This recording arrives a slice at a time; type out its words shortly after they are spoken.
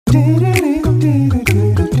Good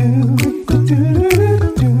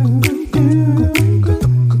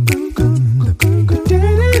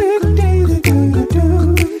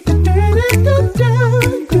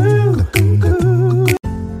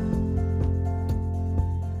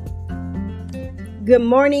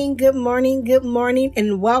morning, good morning, good morning,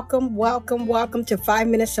 and welcome to 5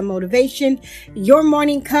 Minutes of Motivation, your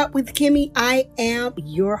morning cup with Kimmy. I am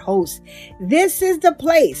your host. This is the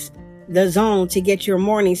place, the zone to get your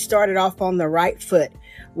morning started off on the right foot,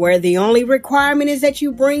 where the only requirement is that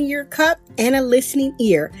you bring your cup and a listening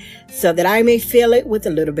ear so that I may fill it with a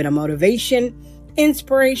little bit of motivation,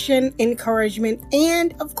 inspiration, encouragement,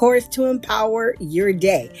 and of course to empower your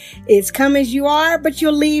day. It's come as you are, but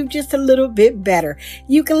you'll leave just a little bit better.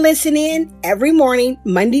 You can listen in every morning,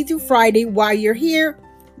 Monday through Friday while you're here.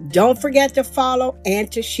 Don't forget to follow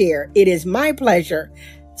and to share. It is my pleasure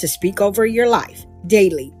to speak over your life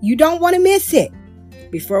daily. You don't want to miss it.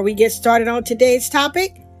 Before we get started on today's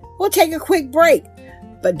topic, we'll take a quick break,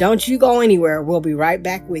 but don't you go anywhere. We'll be right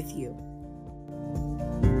back with you.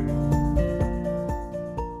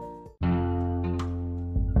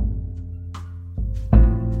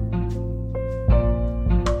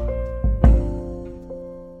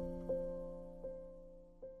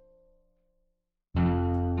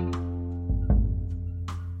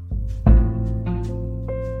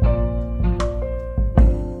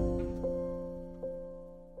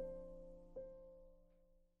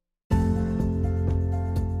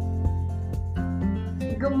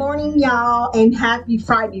 Good morning, y'all, and happy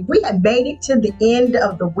Friday. We have made it to the end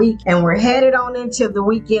of the week, and we're headed on into the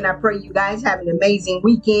weekend. I pray you guys have an amazing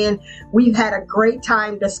weekend. We've had a great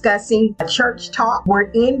time discussing church talk.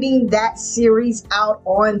 We're ending that series out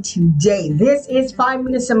on today. This is 5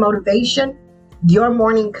 Minutes of Motivation, your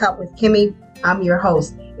morning cup with Kimmy. I'm your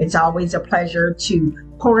host. It's always a pleasure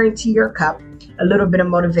to pour into your cup a little bit of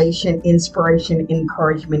motivation, inspiration,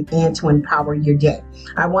 encouragement, and to empower your day.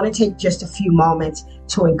 I want to take just a few moments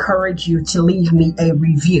to encourage you to leave me a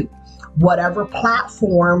review. Whatever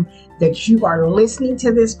platform that you are listening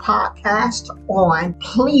to this podcast on,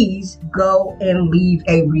 please go and leave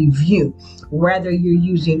a review. Whether you're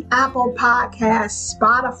using Apple Podcasts,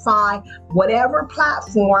 Spotify, whatever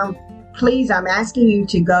platform, please, I'm asking you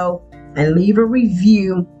to go and leave a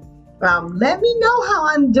review. Let me know how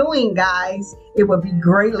I'm doing, guys. It would be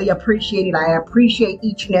greatly appreciated. I appreciate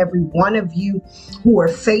each and every one of you who are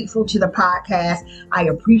faithful to the podcast. I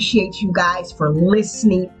appreciate you guys for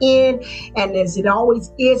listening in. And as it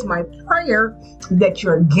always is my prayer that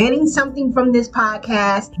you're getting something from this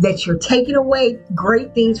podcast, that you're taking away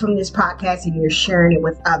great things from this podcast and you're sharing it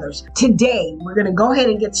with others. Today, we're going to go ahead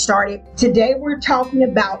and get started. Today, we're talking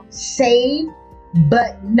about saved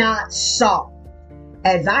but not sought.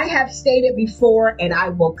 As I have stated before, and I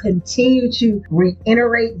will continue to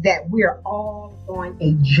reiterate, that we are all on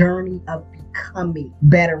a journey of becoming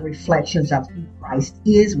better reflections of who Christ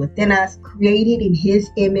is within us, created in his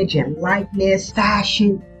image and likeness,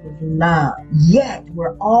 fashioned with love. Yet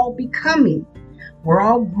we're all becoming, we're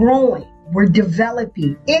all growing, we're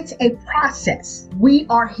developing. It's a process. We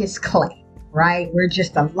are his clay, right? We're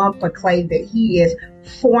just a lump of clay that he is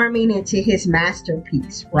forming into his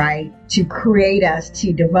masterpiece, right? To create us,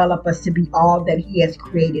 to develop us to be all that he has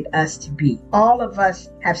created us to be. All of us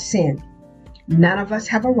have sinned. None of us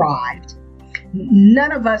have arrived.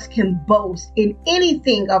 None of us can boast in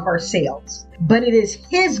anything of ourselves, but it is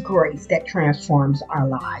his grace that transforms our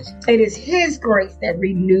lives. It is his grace that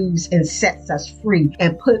renews and sets us free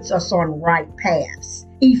and puts us on right paths.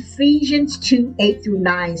 Ephesians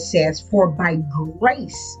 2:8-9 says, "For by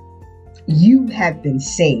grace you have been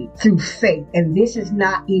saved through faith, and this is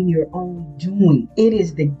not in your own doing. It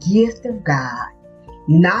is the gift of God,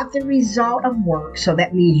 not the result of work." So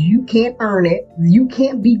that means you can't earn it. You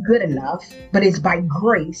can't be good enough, but it's by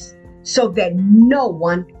grace so that no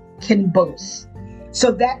one can boast.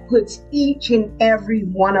 So that puts each and every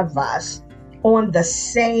one of us on the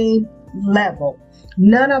same level.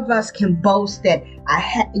 None of us can boast that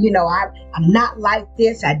I'm not like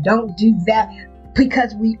this. I don't do that.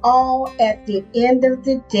 Because we all, at the end of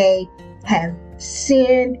the day, have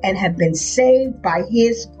sinned and have been saved by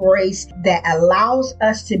his grace that allows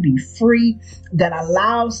us to be free, that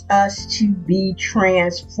allows us to be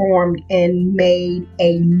transformed and made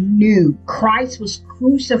anew. Christ was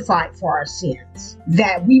crucified for our sins,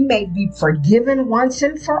 that we may be forgiven once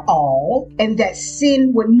and for all, and that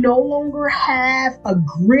sin would no longer have a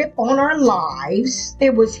grip on our lives.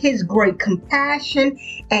 It was his great compassion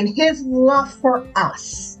and his love for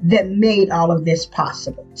us that made all of this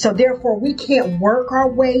possible. So therefore, we can't work our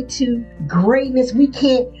way to greatness. We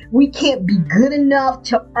can't be good enough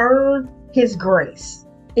to earn his grace.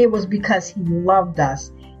 It was because he loved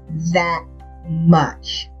us that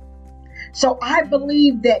much. So I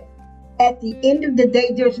believe that at the end of the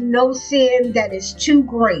day, there's no sin that is too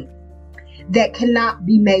great that cannot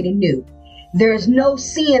be made anew. There's no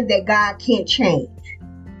sin that God can't change.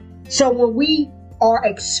 So when we are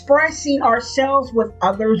expressing ourselves with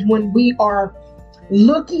others, when we are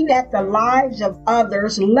looking at the lives of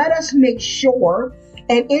others, let us make sure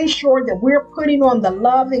and ensure that we're putting on the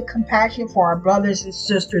love and compassion for our brothers and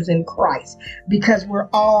sisters in Christ, because we're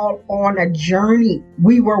all on a journey.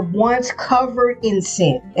 We were once covered in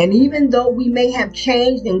sin. And even though we may have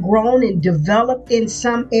changed and grown and developed in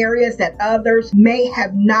some areas that others may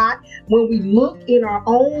have not, when we look in our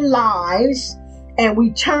own lives and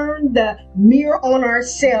we turn the mirror on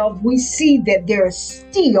ourselves, we see that there is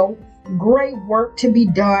still great work to be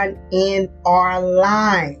done in our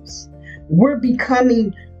lives. We're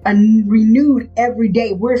becoming renewed every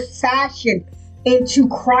day. We're fashioned into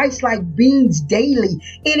Christ-like beings daily.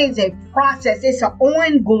 It is a process. It's an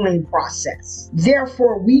ongoing process.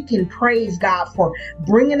 Therefore, we can praise God for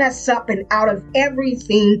bringing us up and out of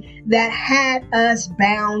everything that had us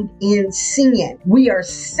bound in sin. We are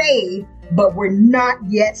saved, but we're not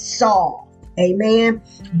yet solved. Amen.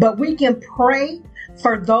 But we can pray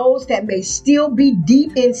for those that may still be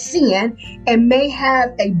deep in sin and may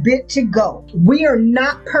have a bit to go. We are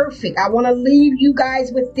not perfect. I want to leave you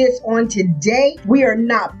guys with this on today. We are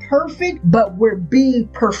not perfect, but we're being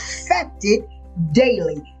perfected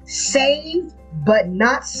daily. Saved, but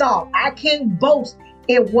not solved. I can't boast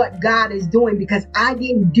in what God is doing because I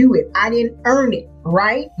didn't do it. I didn't earn it,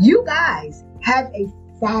 right? You guys have a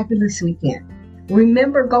fabulous weekend.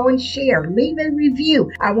 Remember, go and share. Leave a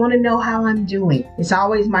review. I want to know how I'm doing. It's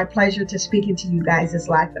always my pleasure to speak into you guys'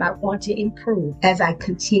 life, and I want to improve as I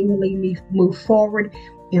continually move forward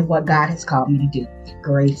in what God has called me to do.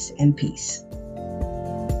 Grace and peace.